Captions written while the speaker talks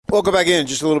Welcome back in.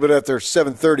 Just a little bit after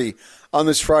 7:30 on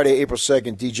this Friday, April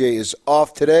 2nd. DJ is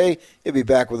off today. He'll be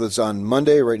back with us on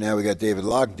Monday. Right now we got David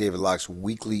Locke. David Locke's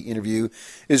weekly interview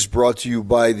is brought to you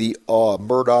by the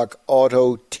Murdoch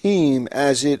Auto Team,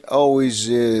 as it always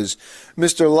is.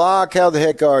 Mr. Locke, how the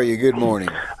heck are you? Good morning.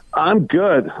 I'm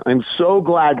good. I'm so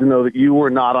glad to know that you were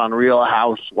not on Real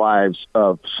Housewives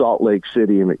of Salt Lake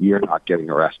City and that you're not getting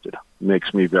arrested.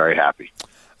 Makes me very happy.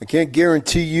 I can't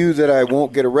guarantee you that I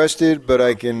won't get arrested, but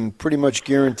I can pretty much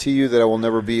guarantee you that I will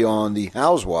never be on the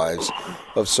Housewives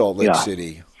of Salt Lake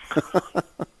City.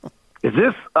 Is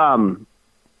this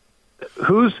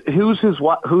who's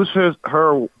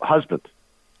her husband?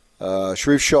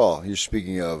 Sharif Shaw. You're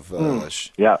speaking of.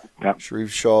 Yeah.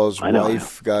 Sharif Shaw's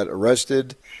wife got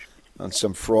arrested on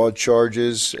some fraud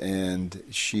charges, and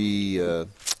she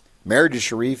married to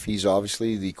Sharif. He's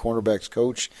obviously the cornerbacks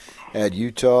coach at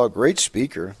Utah. Great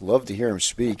speaker. Love to hear him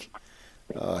speak.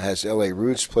 Has L.A.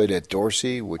 roots. Played at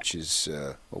Dorsey, which is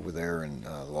over there in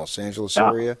the Los Angeles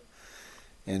area.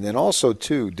 And then also,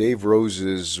 too, Dave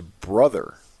Rose's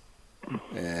brother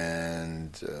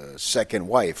and second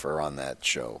wife are on that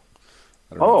show.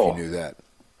 I don't know if you knew that.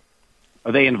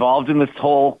 Are they involved in this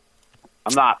whole...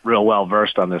 I'm not real well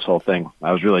versed on this whole thing.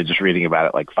 I was really just reading about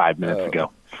it like 5 minutes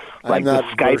ago. Like the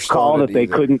Skype call that they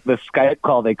couldn't, the Skype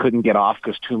call they couldn't get off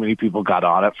because too many people got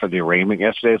on it for the arraignment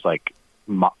yesterday. It's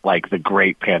like the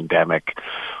great pandemic.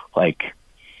 Like,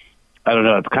 I don't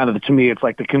know. It's kind of, to me, it's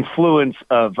like the confluence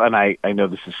of, and I know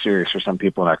this is serious for some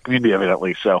people in our community,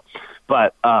 evidently so,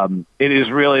 but it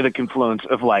is really the confluence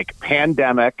of like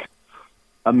pandemic,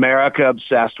 America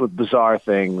obsessed with bizarre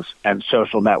things, and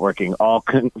social networking all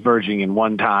converging in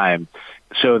one time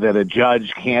so that a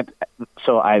judge can't.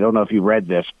 So I don't know if you read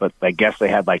this, but I guess they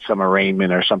had like some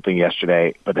arraignment or something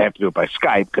yesterday, but they have to do it by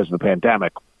Skype because of the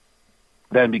pandemic.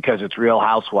 Then because it's Real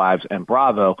Housewives and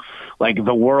Bravo, like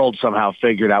the world somehow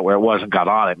figured out where it was and got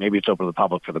on it. Maybe it's open to the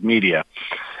public for the media.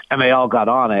 And they all got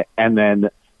on it. And then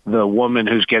the woman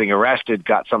who's getting arrested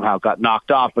somehow got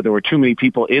knocked off, but there were too many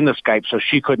people in the Skype, so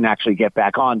she couldn't actually get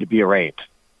back on to be arraigned.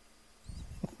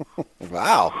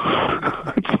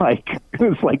 Wow.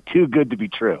 It's like too good to be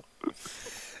true.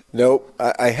 Nope.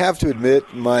 I have to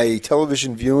admit, my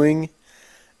television viewing,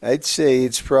 I'd say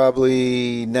it's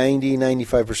probably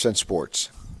 95%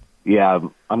 sports. Yeah,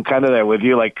 I'm kind of there with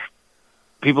you. Like,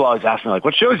 people always ask me, like,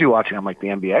 what shows are you watching? I'm like, the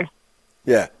NBA.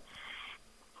 Yeah.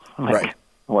 Right.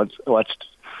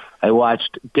 I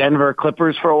watched Denver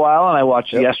Clippers for a while, and I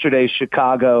watched yesterday's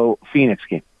Chicago Phoenix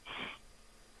game.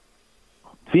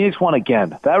 Phoenix won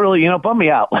again. That really, bummed me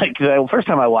out. Like, the first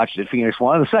time I watched it, Phoenix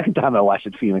won. The second time I watched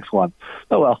it, Phoenix won.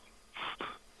 Oh, well.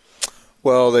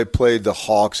 Well, they played the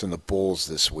Hawks and the Bulls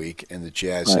this week, and the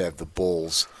Jazz have the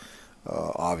Bulls,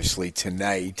 obviously,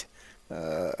 tonight.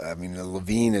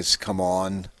 Levine has come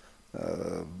on.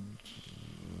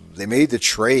 They made the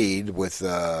trade with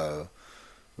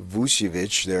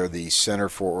Vucevic. They're the center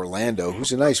for Orlando,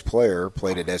 who's a nice player,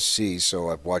 played at SC, so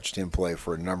I've watched him play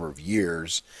for a number of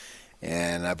years.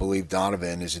 And I believe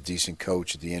Donovan is a decent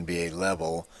coach at the NBA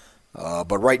level.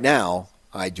 But right now,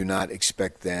 I do not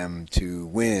expect them to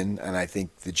win, and I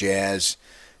think the Jazz,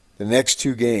 the next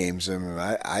two games,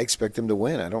 I expect them to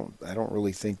win. I don't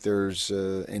really think there's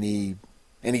any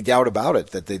doubt about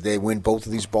it that they win both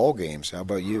of these ball games. How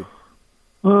about you?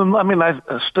 I'm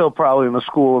still probably in the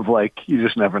school of like you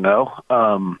just never know.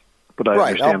 But I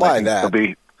understand. I'll buy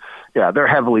that. They're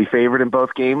heavily favored in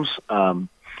both games.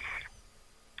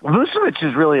 Vucevic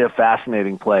is really a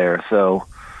fascinating player, so.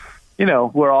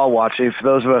 We're all watching. For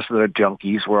those of us that are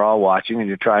junkies, we're all watching, and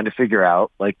you're trying to figure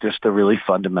out, like, just a really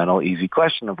fundamental, easy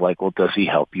question of, like, well, does he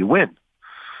help you win?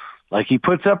 Like, he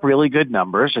puts up really good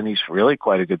numbers, and he's really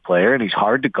quite a good player, and he's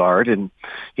hard to guard. And,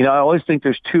 I always think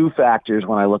there's two factors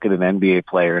when I look at an NBA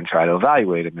player and try to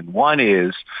evaluate him. And one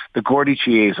is the Gordy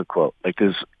Chiesa quote.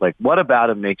 Like, what about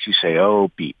him makes you say,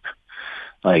 oh, beep?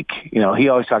 Like, he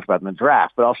always talks about in the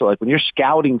draft, but also like when you're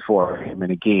scouting for him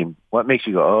in a game, what makes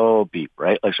you go, oh, beep,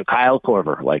 right? Like, so Kyle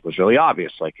Korver, like, was really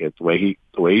obvious. Like, it's the way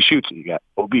he shoots it, you got,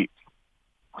 oh, beep.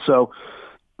 So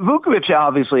Vucevic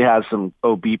obviously has some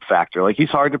oh, beep factor. Like, he's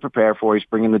hard to prepare for. He's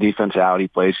bringing the defense out. He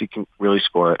plays. He can really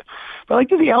score it. But, like,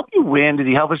 does he help you win? Did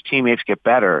he help his teammates get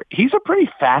better? He's a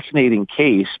pretty fascinating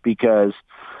case because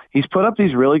he's put up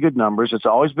these really good numbers. It's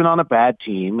always been on a bad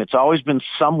team. It's always been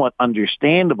somewhat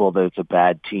understandable that it's a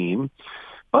bad team.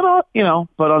 But,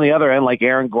 but on the other end, like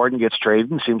Aaron Gordon gets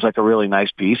traded and seems like a really nice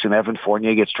piece, and Evan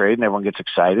Fournier gets traded and everyone gets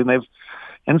excited.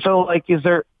 And so, like, is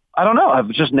there I don't know. I've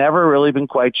just never really been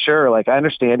quite sure. Like, I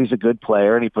understand he's a good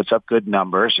player and he puts up good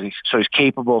numbers, and so he's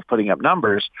capable of putting up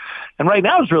numbers. And right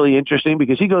now it's really interesting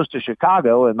because he goes to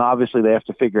Chicago, and obviously they have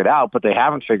to figure it out, but they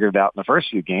haven't figured it out in the first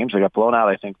few games. They got blown out,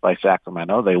 I think, by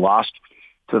Sacramento. They lost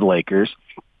to the Lakers,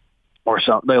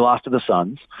 they lost to the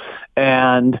Suns,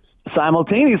 and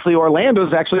simultaneously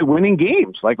Orlando's actually winning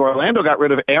games. Like, Orlando got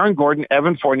rid of Aaron Gordon,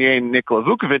 Evan Fournier, and Nikola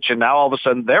Vucevic, and now all of a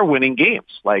sudden they're winning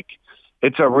games. Like,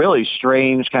 it's a really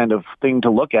strange kind of thing to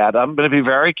look at. I'm going to be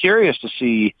very curious to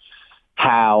see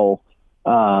how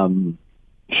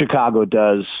Chicago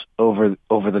does over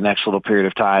the next little period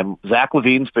of time. Zach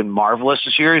LaVine's been marvelous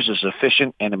this year. He's as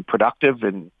efficient and productive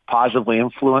and positively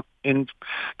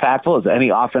impactful as any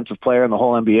offensive player in the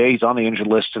whole NBA. He's on the injured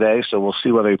list today, so we'll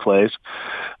see whether he plays.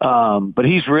 But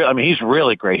he's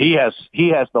really great. He has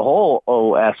the whole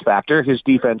OS factor. His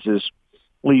defense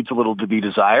leaves a little to be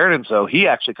desired, and so he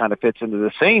actually kind of fits into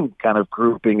the same kind of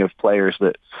grouping of players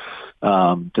that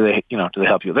do they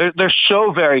help you? There's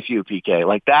so very few, PK.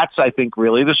 Like, that's, I think,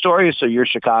 really the story. So you're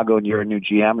Chicago and you're a new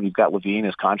GM and you've got LaVine,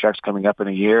 his contract's coming up in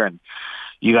a year, and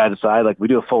you guys decide, like, we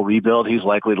do a full rebuild, he's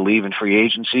likely to leave in free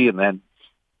agency, and then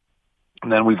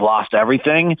we've lost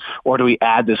everything, or do we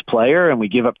add this player and we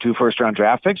give up 2 first-round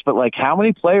draft picks? But, like, how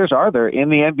many players are there in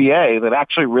the NBA that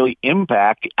actually really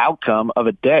impact the outcome of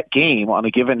a game on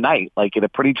a given night, like at a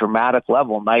pretty dramatic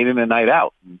level, night in and night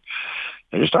out? And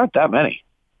there just aren't that many.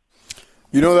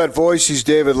 You know that voice? He's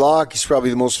David Locke. He's probably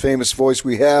the most famous voice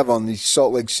we have on the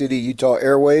Salt Lake City, Utah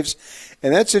airwaves.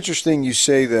 And that's interesting you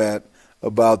say that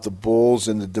about the Bulls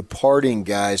and the departing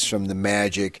guys from the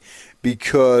Magic,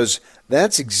 because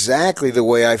that's exactly the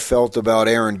way I felt about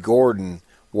Aaron Gordon.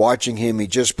 Watching him, he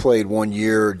just played 1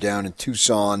 year down in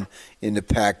Tucson in the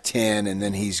Pac-10, and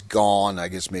then he's gone. I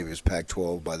guess maybe it was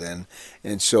Pac-12 by then.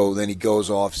 And so then he goes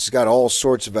off. He's got all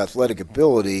sorts of athletic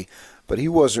ability, but he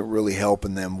wasn't really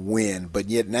helping them win. But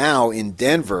yet now in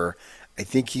Denver, I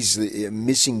think he's the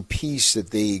missing piece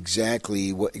that they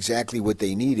exactly what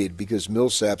they needed, because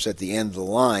Millsap's at the end of the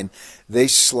line. They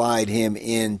slide him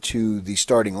into the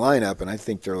starting lineup, and I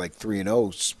think they're like 3-0,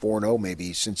 4-0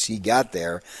 maybe since he got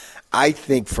there. I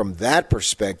think from that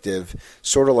perspective,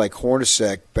 sort of like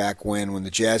Hornacek back when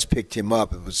the Jazz picked him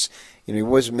up, it was, he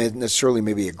wasn't necessarily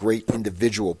maybe a great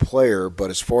individual player, but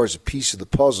as far as a piece of the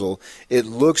puzzle, it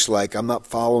looks like, I'm not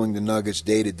following the Nuggets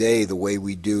day to day the way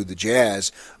we do the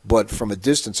Jazz, but from a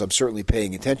distance I'm certainly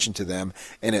paying attention to them,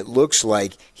 and it looks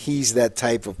like he's that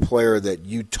type of player that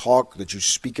you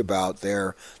speak about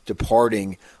there,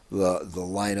 departing the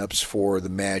lineups for the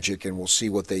Magic, and we'll see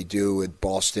what they do in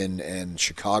Boston and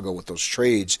Chicago with those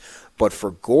trades. But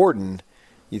for Gordon,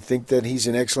 you think that he's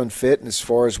an excellent fit as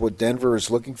far as what Denver is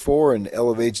looking for and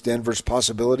elevates Denver's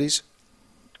possibilities?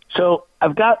 So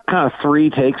I've got kind of 3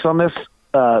 takes on this.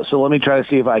 So let me try to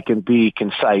see if I can be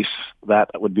concise. That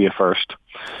would be a first.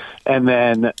 And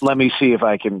then let me see if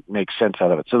I can make sense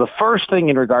out of it. So the first thing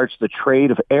in regards to the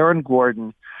trade of Aaron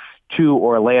Gordon to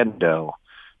Orlando,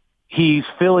 he's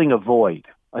filling a void.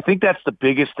 I think that's the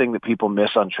biggest thing that people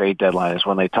miss on trade deadline is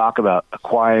when they talk about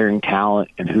acquiring talent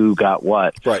and who got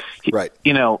what. Right.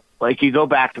 Like you go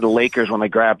back to the Lakers when they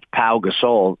grabbed Pau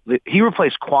Gasol. He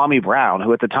replaced Kwame Brown,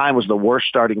 who at the time was the worst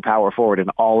starting power forward in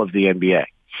all of the NBA.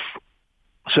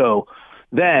 So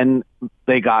then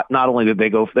they got, not only did they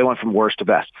went from worst to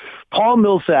best. Paul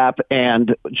Millsap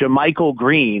and JaMychal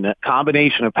Green,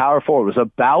 combination of power forward, was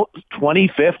about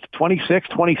 25th, 26th,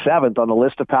 27th on the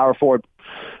list of power forward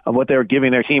of what they're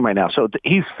giving their team right now. So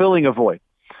he's filling a void,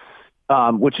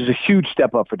 which is a huge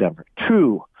step up for Denver.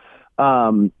 2,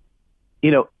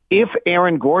 if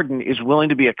Aaron Gordon is willing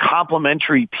to be a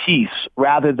complementary piece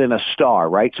rather than a star,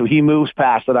 right? So he moves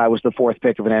past that I was the 4th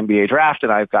pick of an NBA draft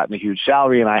and I've gotten a huge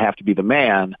salary and I have to be the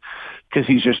man, because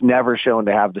he's just never shown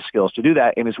to have the skills to do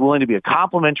that, and is willing to be a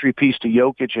complementary piece to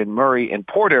Jokic and Murray and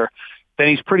Porter, then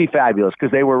he's pretty fabulous,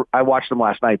 because I watched them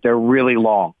last night. They're really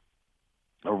long.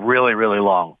 They're really, really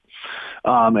long.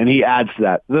 And he adds to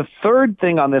that. The third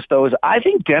thing on this, though, is I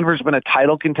think Denver's been a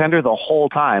title contender the whole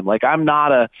time. Like, I'm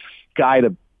not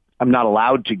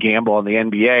allowed to gamble on the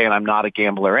NBA, and I'm not a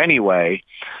gambler anyway.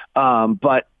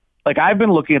 But like, I've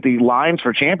been looking at the lines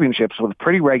for championships with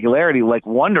pretty regularity, like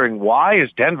wondering why is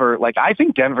Denver, like, I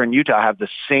think Denver and Utah have the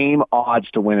same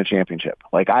odds to win a championship.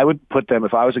 Like, I would put them,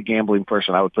 if I was a gambling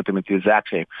person, I would put them at the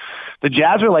exact same. The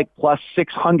Jazz are like plus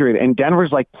 600 and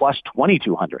Denver's like plus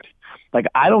 2,200. Like,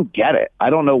 I don't get it.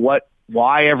 I don't know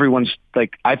why everyone's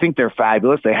like, I think they're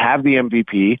fabulous. They have the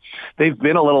MVP. They've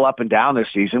been a little up and down this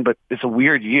season, but it's a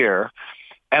weird year.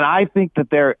 And I think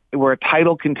that we're a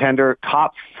title contender,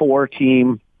 top 4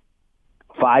 team,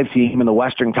 5 team in the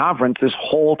Western Conference this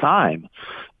whole time.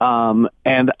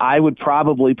 And I would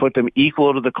probably put them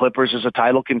equal to the Clippers as a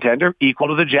title contender, equal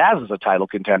to the Jazz as a title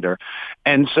contender.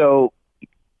 And so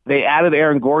they added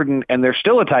Aaron Gordon, and they're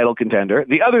still a title contender.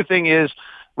 The other thing is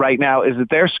right now is that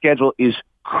their schedule is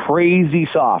crazy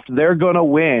soft. They're going to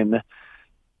win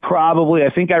probably, I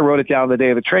think I wrote it down the day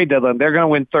of the trade deadline, they're going to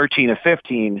win 13 of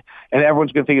 15, and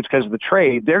everyone's going to think it's because of the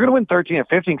trade. They're going to win 13 of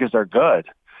 15 because they're good.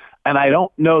 And I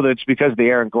don't know that it's because of the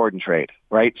Aaron Gordon trade,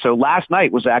 right? So last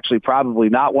night was actually probably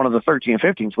not one of the 13 of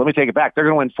 15. So let me take it back. They're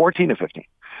going to win 14 of 15.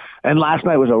 And last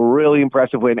night was a really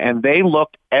impressive win, and they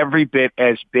looked every bit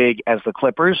as big as the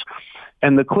Clippers.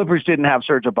 And the Clippers didn't have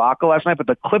Serge Ibaka last night, but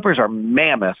the Clippers are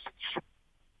mammoth,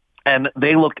 and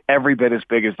they looked every bit as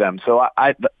big as them. So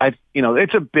I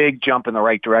it's a big jump in the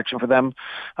right direction for them.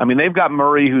 I mean, they've got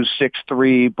Murray, who's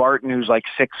 6'3", Barton, who's like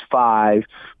 6'5",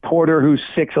 Porter, who's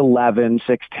 6'11",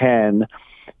 6'10",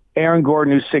 Aaron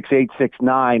Gordon, who's 6'8",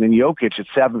 6'9", and Jokic at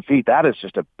 7 feet. That is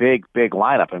just a big, big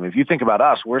lineup. I mean, if you think about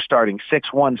us, we're starting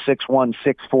 6'1", 6'1",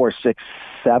 6'4",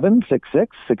 6'7", 6'6",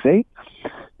 6'8",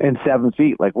 and 7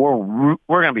 feet. Like we're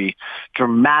going to be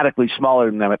dramatically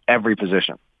smaller than them at every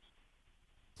position.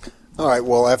 All right,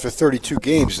 well, after 32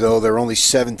 games, though, they're only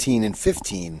 17 and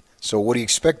 15. So what do you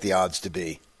expect the odds to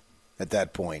be at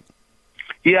that point?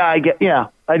 I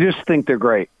just think they're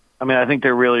great. I mean, I think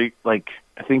they're really, I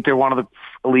think they're one of the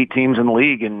elite teams in the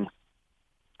league, and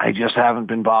I just haven't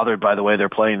been bothered by the way they're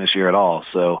playing this year at all.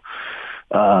 So,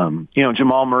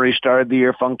 Jamal Murray started the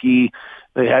year funky.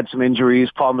 They had some injuries.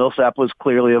 Paul Millsap was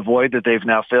clearly a void that they've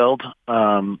now filled.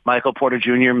 Michael Porter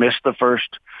Jr. missed the first.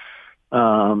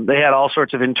 They had all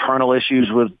sorts of internal issues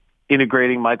with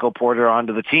integrating Michael Porter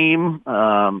onto the team.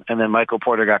 And then Michael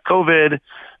Porter got COVID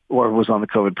or was on the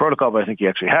COVID protocol, but I think he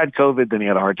actually had COVID. Then he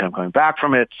had a hard time coming back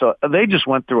from it. So they just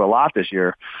went through a lot this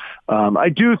year. I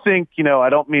do think, I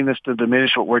don't mean this to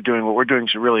diminish what we're doing. What we're doing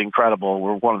is really incredible.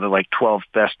 We're one of the 12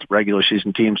 best regular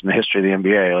season teams in the history of the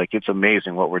NBA. It's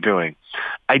amazing what we're doing.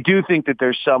 I do think that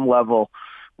there's some level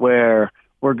where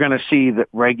we're going to see that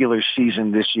regular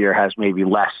season this year has maybe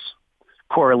less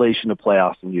correlation to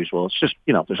playoffs than usual. It's just,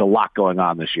 there's a lot going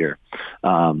on this year.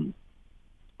 So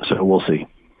we'll see.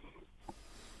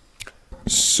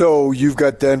 So you've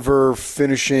got Denver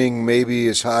finishing maybe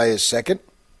as high as second?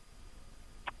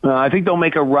 I think they'll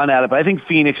make a run at it, but I think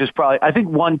Phoenix is probably,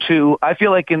 1-2. I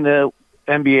feel like in the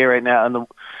NBA right now, and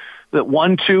the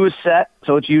 1-2 is set,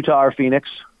 so it's Utah or Phoenix.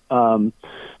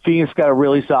 Phoenix got a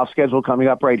really soft schedule coming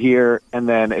up right here, and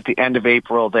then at the end of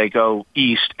April they go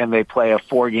east and they play a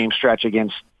 4-game stretch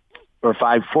against, or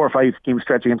 4 or 5 game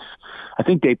stretch against. I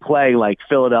think they play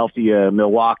Philadelphia,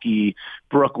 Milwaukee,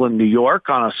 Brooklyn, New York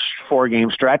on a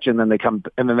 4-game stretch, and then they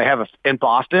have in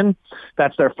Boston.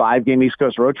 That's their 5-game East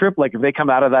Coast road trip. If they come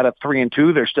out of that at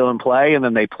 3-2, they're still in play, and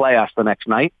then they play us the next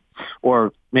night,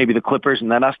 or maybe the Clippers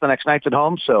and then us the next night's at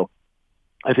home. So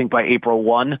I think by April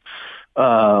 1.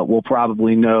 We'll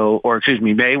probably know,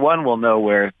 May 1, we'll know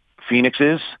where Phoenix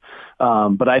is.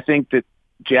 But I think that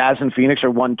Jazz and Phoenix are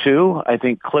 1-2. I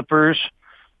think Clippers,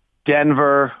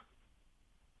 Denver,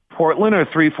 Portland are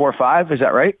 3, 4, 5. Is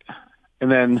that right? And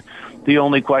then the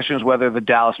only question is whether the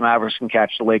Dallas Mavericks can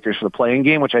catch the Lakers for the play-in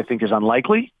game, which I think is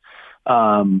unlikely.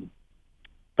 But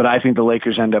I think the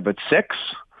Lakers end up at 6.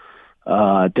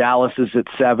 Dallas is at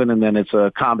 7, and then it's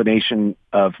a combination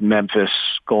of Memphis,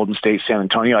 Golden State, San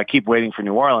Antonio. I keep waiting for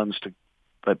New Orleans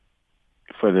but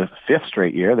for the 5th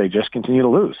straight year, they just continue to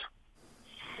lose.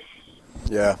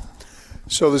 Yeah.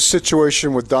 So the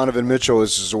situation with Donovan Mitchell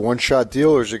is a one-shot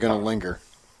deal, or is it going to linger?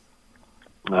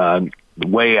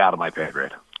 Way out of my pay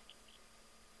grade.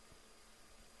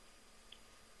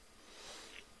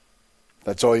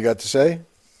 That's all you got to say?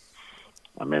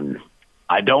 I mean,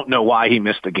 I don't know why he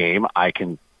missed the game. I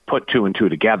can put 2 and 2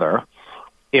 together.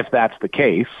 If that's the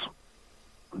case,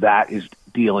 that is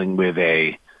dealing with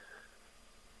a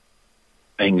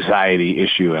anxiety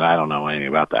issue, and I don't know anything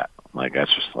about that.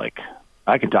 That's just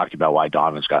I can talk to you about why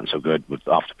Donovan's gotten so good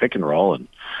off the pick and roll and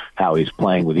how he's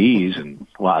playing with ease, and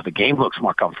the game looks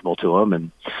more comfortable to him,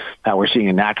 and how we're seeing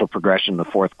a natural progression in the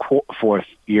fourth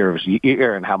year of his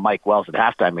year, and how Mike Wells at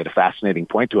halftime made a fascinating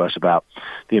point to us about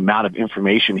the amount of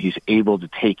information he's able to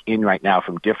take in right now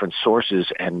from different sources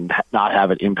and not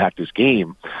have it impact his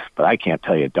game. But I can't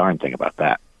tell you a darn thing about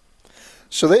that.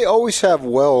 So they always have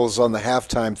Wells on the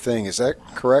halftime thing. Is that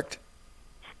correct?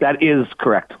 That is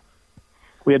correct.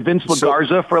 We had Vince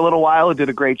LaGarza for a little while, who did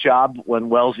a great job when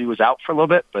Wellesley was out for a little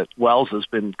bit, but Wells has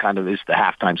been is the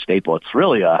halftime staple. It's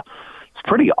really it's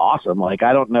pretty awesome. I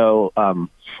don't know,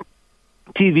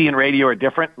 TV and radio are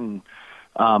different,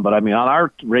 but I mean, on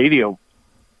our radio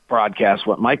broadcast,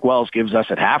 what Mike Wells gives us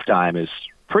at halftime is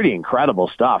pretty incredible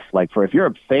stuff. Like for if you're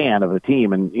a fan of the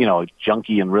team and, you know, a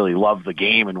junkie and really love the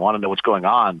game and want to know what's going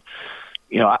on,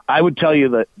 you know, I would tell you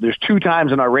that there's 2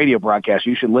 times in our radio broadcast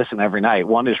you should listen every night.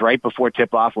 One is right before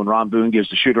tip-off when Ron Boone gives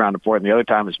the shoot-around report, and the other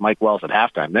time is Mike Wells at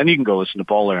halftime. Then you can go listen to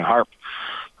Bowler and Harp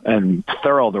and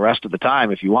Thorough the rest of the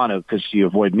time if you want to, because you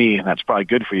avoid me, and that's probably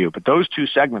good for you. But those 2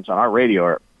 segments on our radio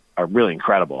are really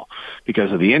incredible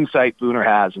because of the insight Booner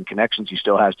has and connections he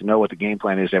still has to know what the game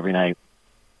plan is every night.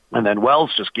 And then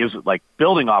Wells just gives it, like,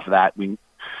 building off of that,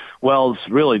 Wells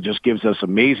really just gives us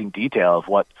amazing detail of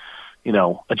what, you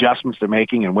know, adjustments they're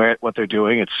making and what they're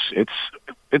doing. It's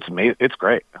amazing. It's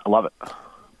great. I love it.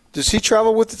 Does he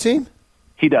travel with the team?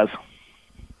 He does.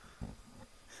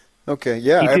 Okay,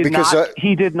 yeah.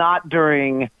 He did not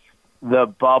during the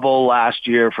bubble last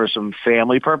year for some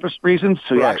family purpose reasons.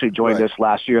 So he actually joined us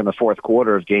last year in the fourth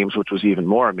quarter of games, which was even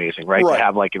more amazing, right? To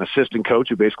have like an assistant coach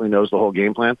who basically knows the whole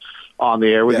game plan on the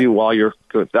air with you while you're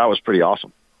good. That was pretty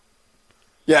awesome.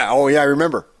 Yeah. Oh, yeah. I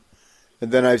remember.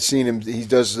 And then I've seen him. He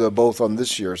does both on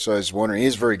this year, so I was wondering.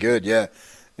 He's very good, yeah.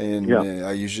 And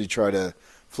I usually try to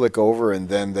flick over, and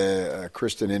then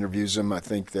Kristen interviews him. I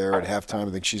think there at halftime.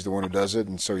 I think she's the one who does it,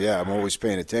 and so I'm always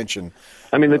paying attention.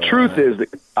 I mean, the truth is that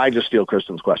I just steal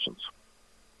Kristen's questions.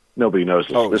 Nobody knows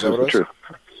this. This is the truth.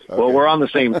 Okay. Well, we're on the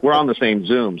same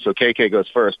Zoom, so KK goes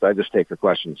first. I just take her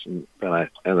questions, and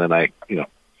then I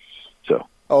so.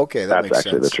 Okay, that that's makes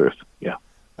actually sense. The truth. Yeah.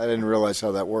 I didn't realize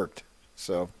how that worked.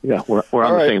 So yeah, we're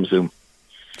on the same Zoom.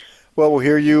 Well, we'll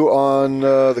hear you on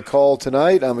the call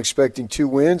tonight. I'm expecting 2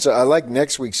 wins. I like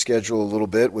next week's schedule a little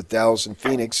bit with Dallas and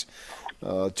Phoenix, 2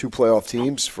 playoff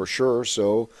teams for sure.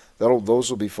 So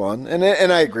those will be fun. And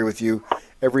I agree with you.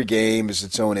 Every game is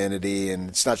its own entity, and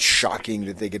it's not shocking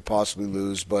that they could possibly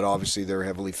lose. But obviously, they're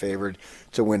heavily favored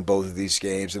to win both of these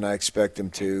games, and I expect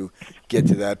them to get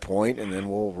to that point, and then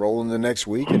we'll roll in the next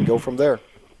week and go from there.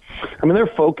 I mean, their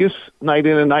focus night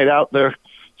in and night out,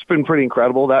 it's been pretty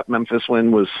incredible. That Memphis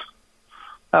win was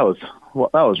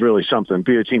really something.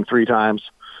 Beat a team 3 times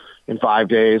in 5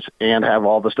 days and have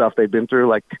all the stuff they've been through.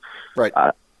 Like, right.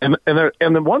 And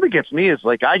the one that gets me is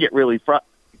like I get really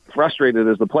frustrated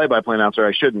as the play-by-play announcer.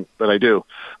 I shouldn't, but I do.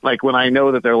 Like when I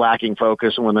know that they're lacking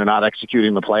focus and when they're not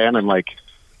executing the plan and like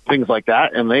things like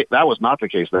that. And that was not the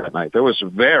case that night. There was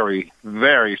very,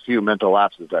 very few mental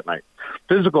lapses that night.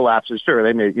 Physical lapses, sure,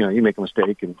 they made, you make a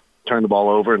mistake and turn the ball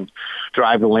over and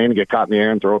drive the lane and get caught in the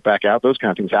air and throw it back out. Those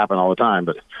kind of things happen all the time.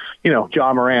 But,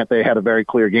 John Morant, they had a very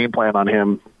clear game plan on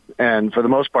him. And for the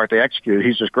most part, they executed.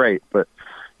 He's just great. But,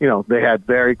 they had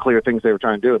very clear things they were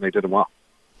trying to do, and they did them well.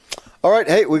 All right.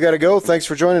 Hey, we got to go. Thanks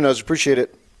for joining us. Appreciate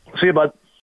it. See you, bud.